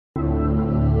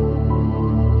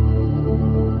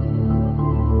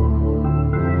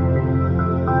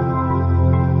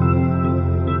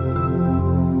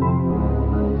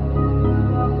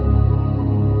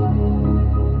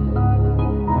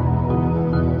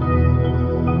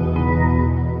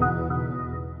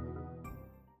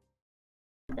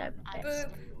Boop.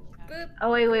 Boop.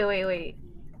 Oh, wait.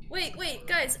 Wait,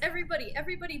 guys, everybody,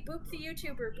 boop the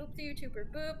YouTuber,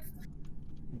 boop.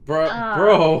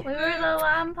 Bro. We were the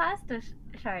lamb pasta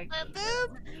shark.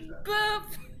 Boop. Boop.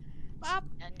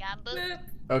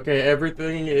 Okay,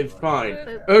 everything is fine.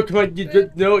 Boop. Oh, come on,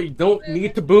 no, you don't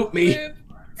need to boot me. Boop.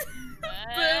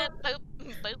 Boop.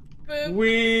 Boop. Boop.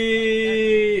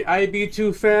 We I be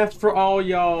too fast for all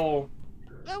y'all.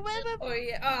 Oh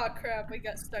yeah, oh crap, I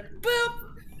got stuck. Boop.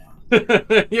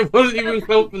 It wasn't even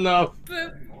close enough.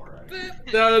 Boop.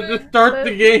 Boop. No, just start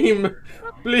the game,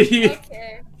 please.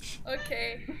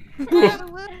 Okay.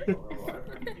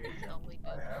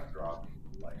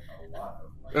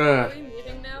 Are we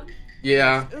meeting now?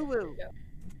 Yeah.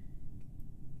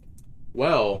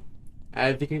 Well,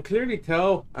 as you can clearly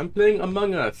tell, I'm playing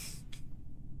Among Us.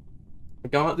 I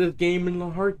got this game in a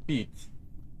heartbeat.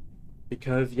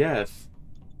 Because, yes.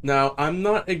 Now, I'm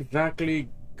not exactly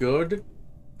good.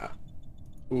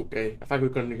 Okay, I thought we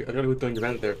were going to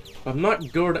vent there. I'm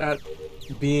not good at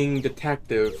being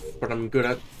detective, but I'm good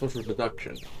at social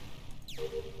deduction.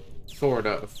 Sort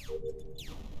of.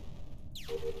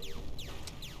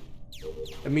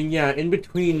 I mean, yeah, in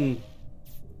between,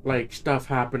 like, stuff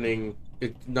happening,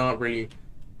 it's not really...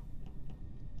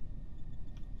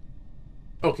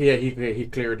 Okay, yeah, he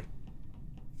cleared.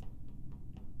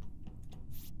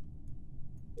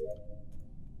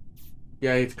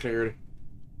 Yeah, he's cleared.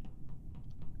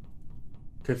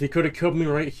 Because he could have killed me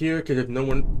right here, because if no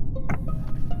one...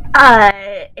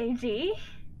 AG?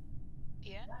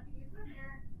 Yeah?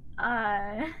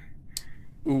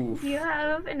 Oof. Do you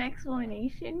have an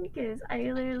explanation? Because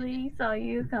I literally saw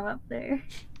you come up there.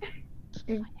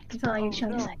 You saw you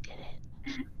come up.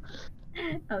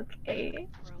 Okay.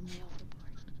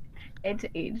 It's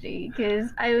AG,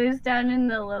 because I was down in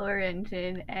the lower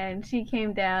engine, and she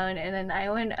came down, and then I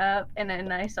went up, and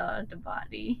then I saw the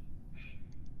body.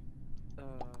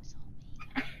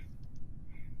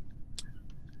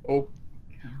 Oh.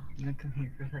 I'm gonna come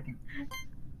here for a second.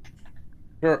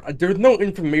 Sure, there's no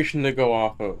information to go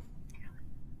off of.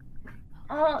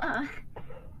 Oh,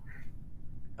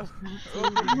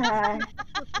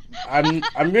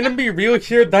 I'm gonna be real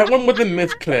here, that one was a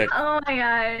misclick. oh my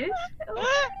gosh.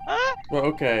 Well,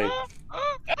 okay.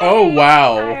 Oh,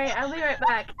 wow. Alright, I'll be right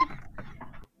back.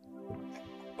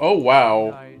 Oh,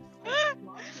 wow. Nice.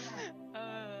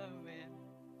 Oh man.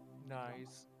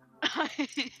 Nice.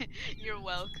 You're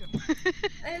welcome.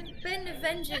 I've been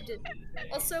avenged.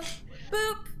 Also,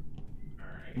 boop.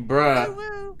 Bruh.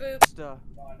 Boop. Stuff.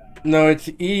 No, it's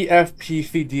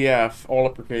EFPCDF, all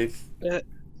uppercase.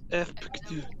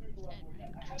 FPQ.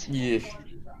 Yes.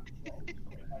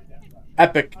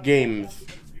 Epic Games.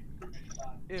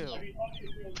 Ew.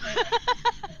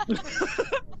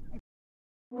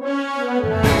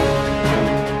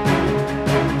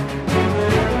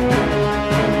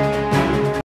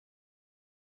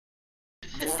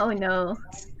 Oh no.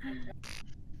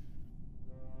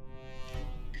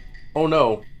 Oh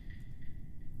no.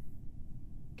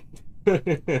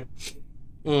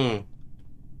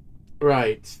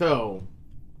 Right, so...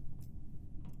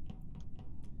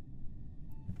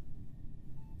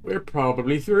 we're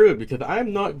probably through, because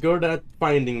I'm not good at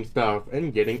finding stuff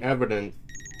and getting evidence.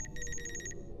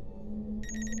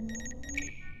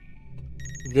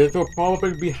 This will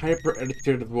probably be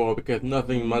hyper-edited as well, because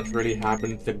nothing much really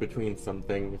happens in between some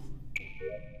things.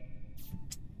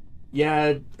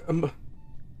 Yeah,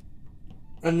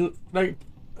 and, like,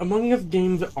 Among Us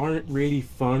games aren't really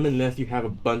fun unless you have a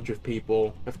bunch of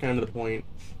people. That's kind of the point.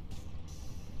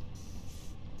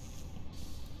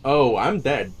 Oh, I'm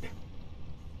dead.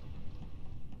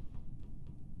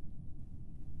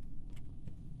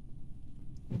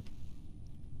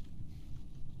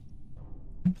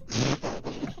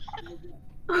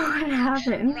 What I'm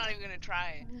happened? not even gonna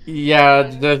try it.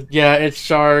 Yeah, it's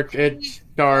Shark, it's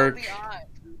Shark. Be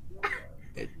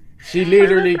on. She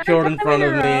literally For the killed in third front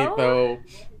of time in a me, row? so...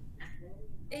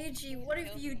 AG, what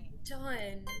have you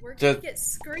done? We're Just- gonna get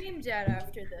screamed at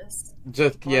after this.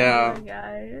 Just, Oh yeah. my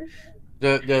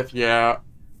gosh. Just, yeah.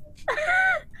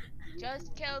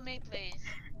 Just kill me, please.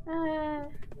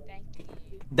 Thank you.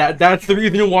 That's the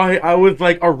reason why I was,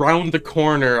 like, around the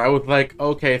corner. I was like,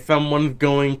 okay, someone's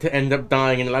going to end up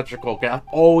dying in electrical. That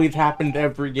always happens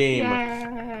every game.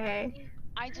 Yay.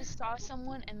 I just saw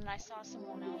someone and then I saw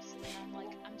someone else and I'm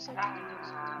like, I'm so tired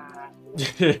of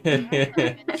those two. I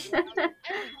haven't killed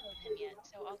him yet,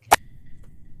 so okay.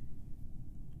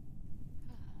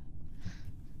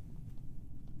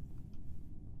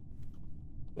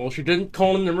 Well, she didn't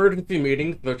call an emergency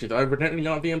meeting, so she's evidently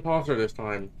not the imposter this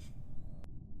time.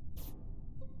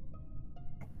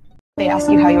 They ask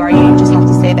you how you are, you just have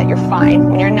to say say that you're fine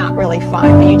when you're not really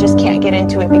fine, but you just can't get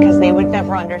into it because they would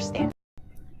never understand.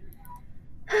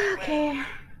 Okay.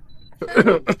 Found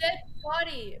a dead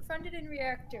body. Found it in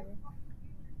reactor.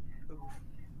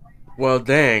 Well,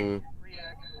 dang.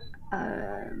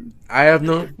 Um, I have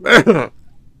no.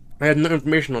 I have no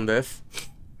information on this.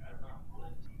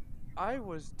 I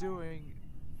was doing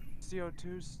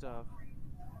CO2 stuff.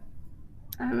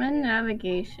 I'm in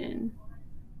navigation.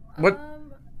 What?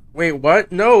 Wait,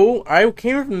 what? No, I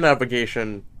came from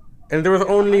navigation, and there was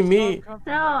only me.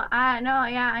 No,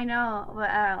 yeah, I know, but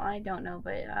I don't know.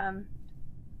 But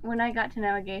when I got to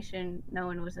navigation, no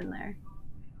one was in there.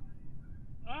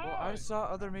 Well, I saw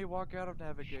other me walk out of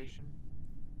navigation.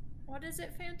 What is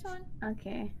it, Phantom?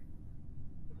 Okay.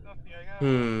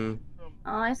 Hmm.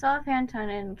 Oh, I saw Phantom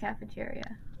in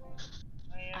cafeteria.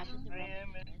 I am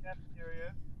in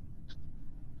cafeteria.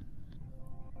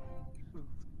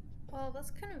 Well,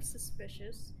 that's kind of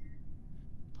suspicious.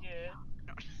 Yeah.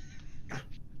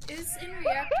 Is in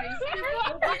reactor. You could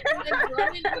have and then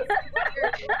run into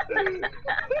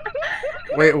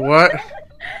the Wait, what?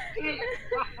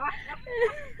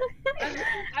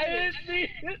 I didn't see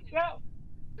it. No.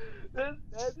 This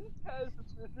kind of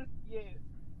suspicious. Yeah.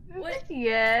 What?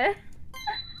 Yeah.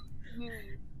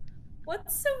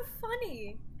 What's so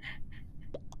funny?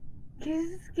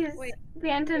 Cause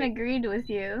Phantom agreed with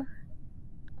you.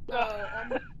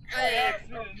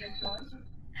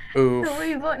 Oof. So what are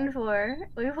you voting for?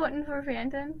 Are you voting for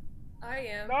Phantom? I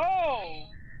am. No.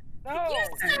 No. You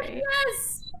said Alright.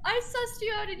 yes. I sussed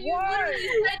you out, and you Why? literally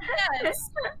said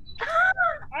yes.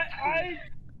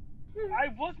 I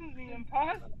wasn't the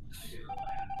imposter.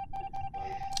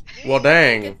 Well,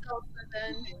 dang. It's Elsa,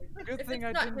 then. Good If thing it's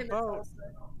I not didn't him, it's vote. Elsa.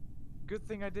 Good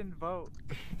thing I didn't vote.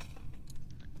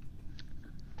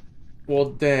 Well,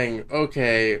 dang.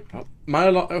 Okay.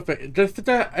 Okay, just so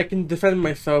that I can defend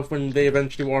myself when they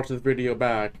eventually watch this video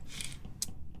back.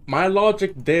 My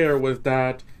logic there was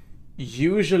that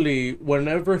usually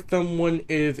whenever someone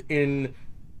is in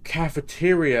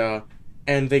cafeteria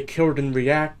and they killed in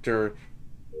reactor,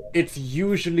 it's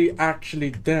usually actually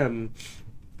them.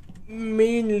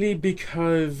 Mainly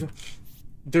because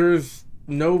there's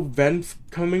no vents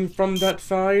coming from that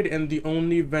side, and the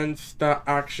only vents that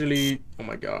actually... Oh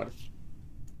my god.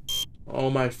 Oh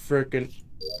my frickin'...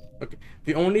 Okay.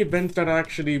 The only vents that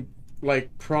actually,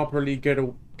 like, properly get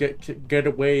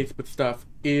away with stuff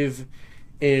is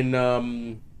in,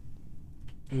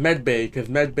 medbay, because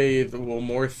medbay is a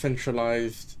more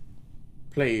centralized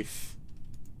place.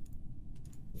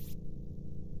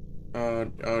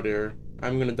 Oh dear.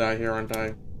 I'm gonna die here, aren't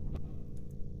I?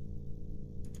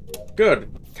 Good.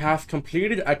 Task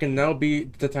completed. I can now be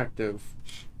detective.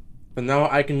 But now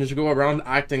I can just go around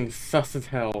acting sus as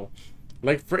hell.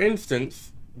 Like, for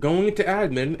instance, going into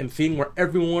admin and seeing where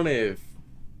everyone is.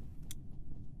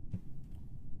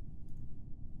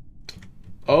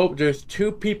 Oh, there's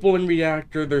 2 people in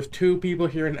reactor. There's 2 people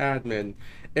here in admin.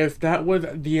 If that was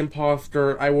the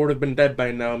imposter, I would have been dead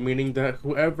by now, meaning that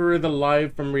whoever is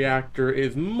alive from reactor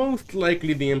is most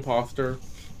likely the imposter.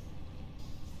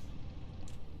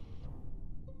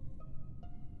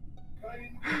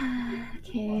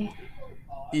 Okay.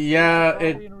 Yeah,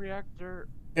 Body in reactor.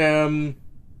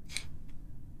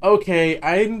 Okay,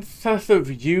 I'm sus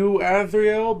of you,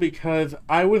 Azrael, because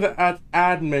I was at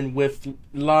admin with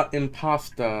La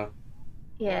Impasta.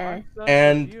 Yeah. I'm sus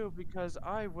And- of you because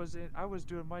I was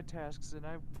doing my tasks and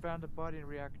I found a body in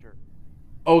reactor.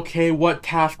 Okay, what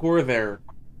task were there?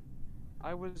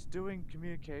 I was doing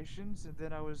communications and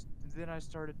then I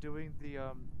started doing the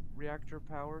reactor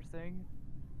power thing.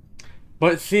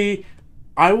 But see,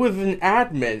 I was an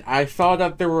admin. I saw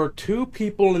that there were 2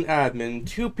 people in admin,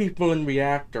 2 people in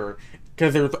reactor,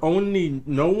 because there was only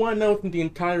no one else in the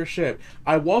entire ship.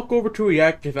 I walk over to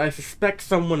reactor because I suspect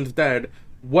someone's dead.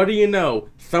 What do you know?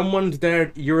 Someone's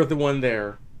dead, you're the one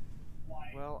there.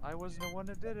 Well, I wasn't the one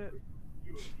that did it.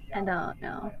 I don't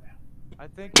know. I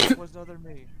think it was other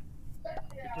me.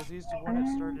 Because he's the one that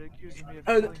started accusing me of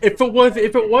killing If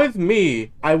it was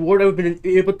me, I would have been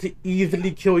able to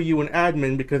easily kill you in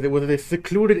admin because it was a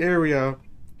secluded area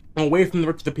away from the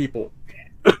rest of the people.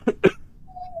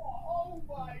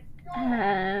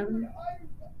 I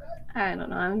don't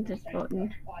know. I'm just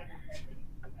voting.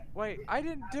 Wait, I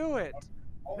didn't do it!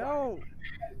 No!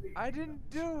 I didn't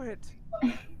do it!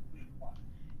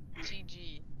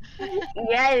 GG.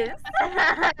 Yes.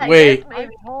 Wait. Yes, I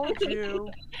baby. told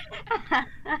you!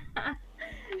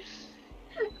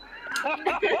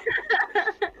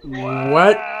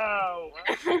 What? Wow.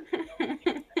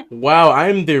 Wow,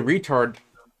 I'm the retard.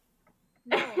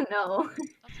 No,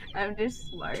 I'm just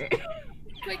smart.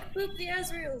 Quick, boop the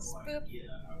Azraels. Boop.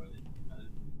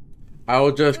 I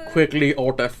will just quickly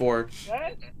Alt F4.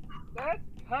 That's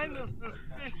kind of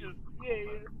suspicious.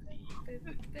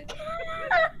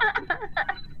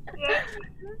 Yeah.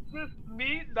 Just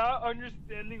me not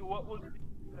understanding what was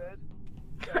being said.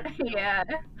 Yeah.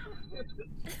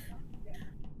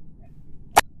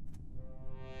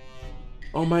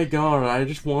 Oh my god, I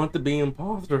just want to be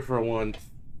imposter for once.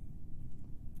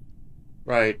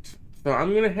 Right. So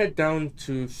I'm gonna head down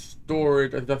to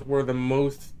storage, as that's where the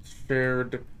most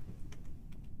shared...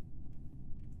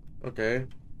 Okay.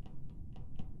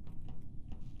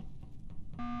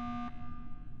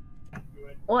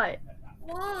 What?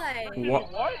 Why?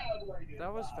 What?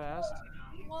 That was fast.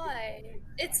 Why?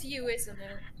 It's you, isn't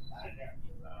it?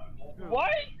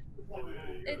 What?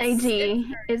 AG,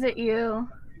 is it you?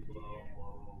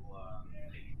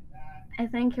 I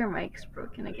think your mic's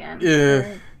broken again.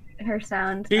 Yeah. Her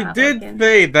sound. She did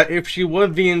say that if she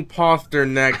was the imposter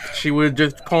next, she would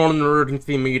just call an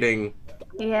emergency meeting.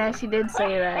 Yeah, she did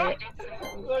say that.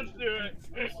 Let's do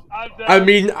it. I'm down. I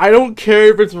mean, I don't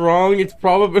care if it's wrong. It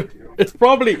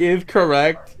probably is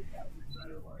correct.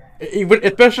 Even,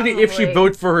 especially if she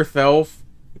votes for herself.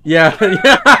 Yeah.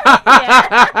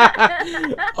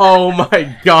 Oh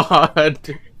my god.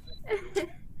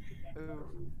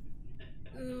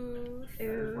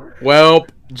 Well,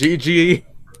 GG.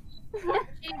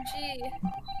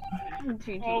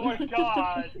 GG. Oh my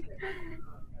god.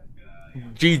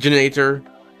 G-genator.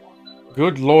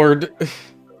 Good lord.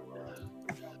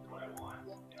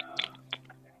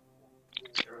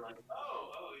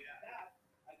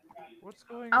 What's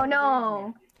going Oh on?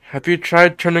 no. Have you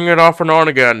tried turning it off and on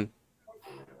again?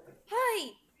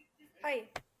 Hi. Hi.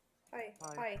 Hi.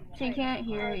 Hi. She can't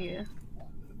hear you.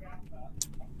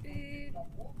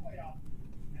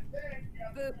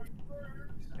 Boop.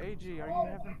 AG, are you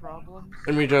having problems?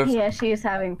 Let me just... Yeah, she's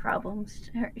having problems.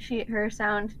 Her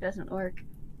sound doesn't work.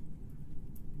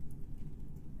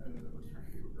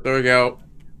 There we go.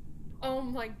 Oh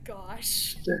my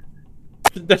gosh.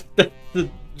 That's the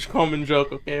common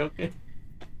joke, okay.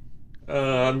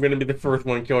 I'm gonna be the first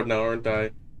one killed now, aren't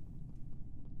I?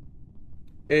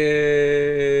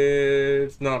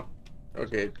 It's not...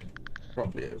 Okay,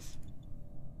 probably is.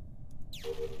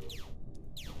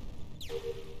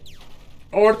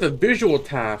 Oh, it's a visual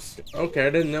task. Okay, I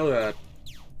didn't know that.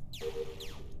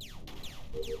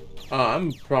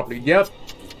 I'm probably... Yep.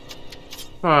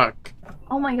 Fuck.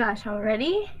 Oh my gosh,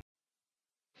 already?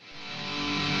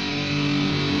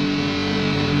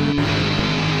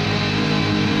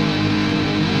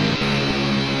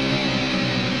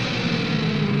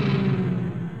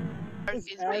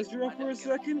 Azrael for a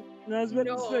second, and I was about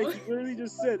to say, he literally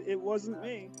just said it wasn't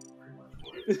me.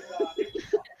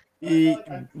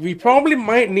 We probably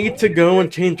might need to go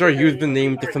and change our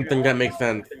username to something that makes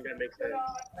sense. But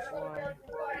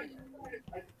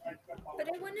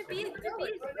I want to be a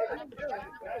ghost.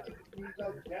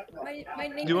 My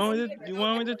name Do you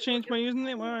want me to change my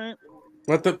username? Alright.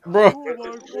 What the... Bro.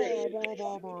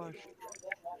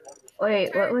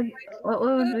 Wait, what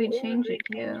would we change it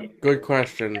to? Good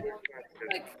question.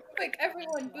 Quick,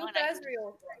 everyone, boop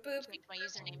Azrael. Boop. Change my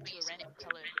username to a random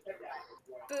color.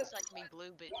 Boop. It's like me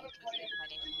blue, but my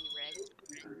name can be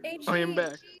red. I am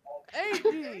back. AG!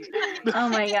 Oh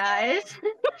my gosh.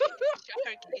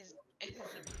 Shark is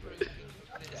improving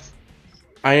this.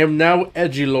 I am now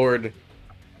Edgelord.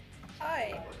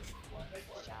 Hi.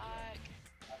 Shark.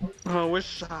 Oh,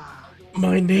 wish.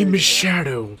 My name is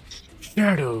Shadow.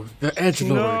 Shadow, the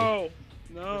Edgelord.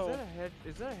 No.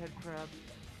 Is that a head crab?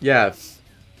 Yes.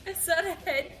 Is that a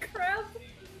head crab?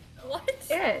 What?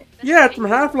 Yeah, it's from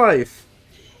Half-Life.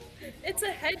 It's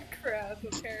a head crab,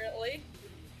 apparently.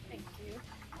 Thank you.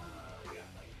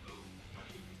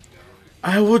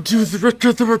 I will do the rest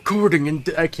of the recording and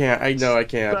I can't. I know I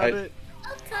can't.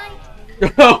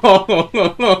 The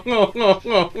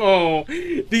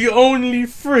only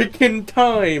freaking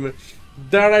time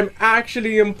that I'm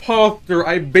actually imposter,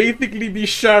 I basically be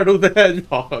Shadow the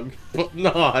Hedgehog, but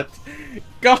not.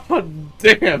 God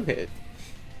damn it.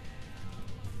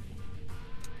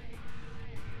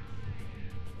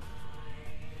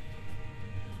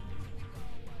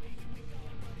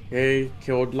 Okay,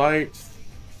 killed lights.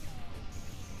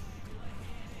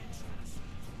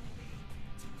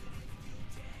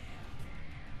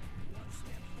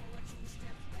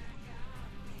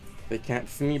 They can't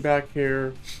see me back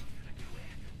here.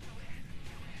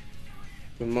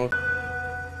 The most...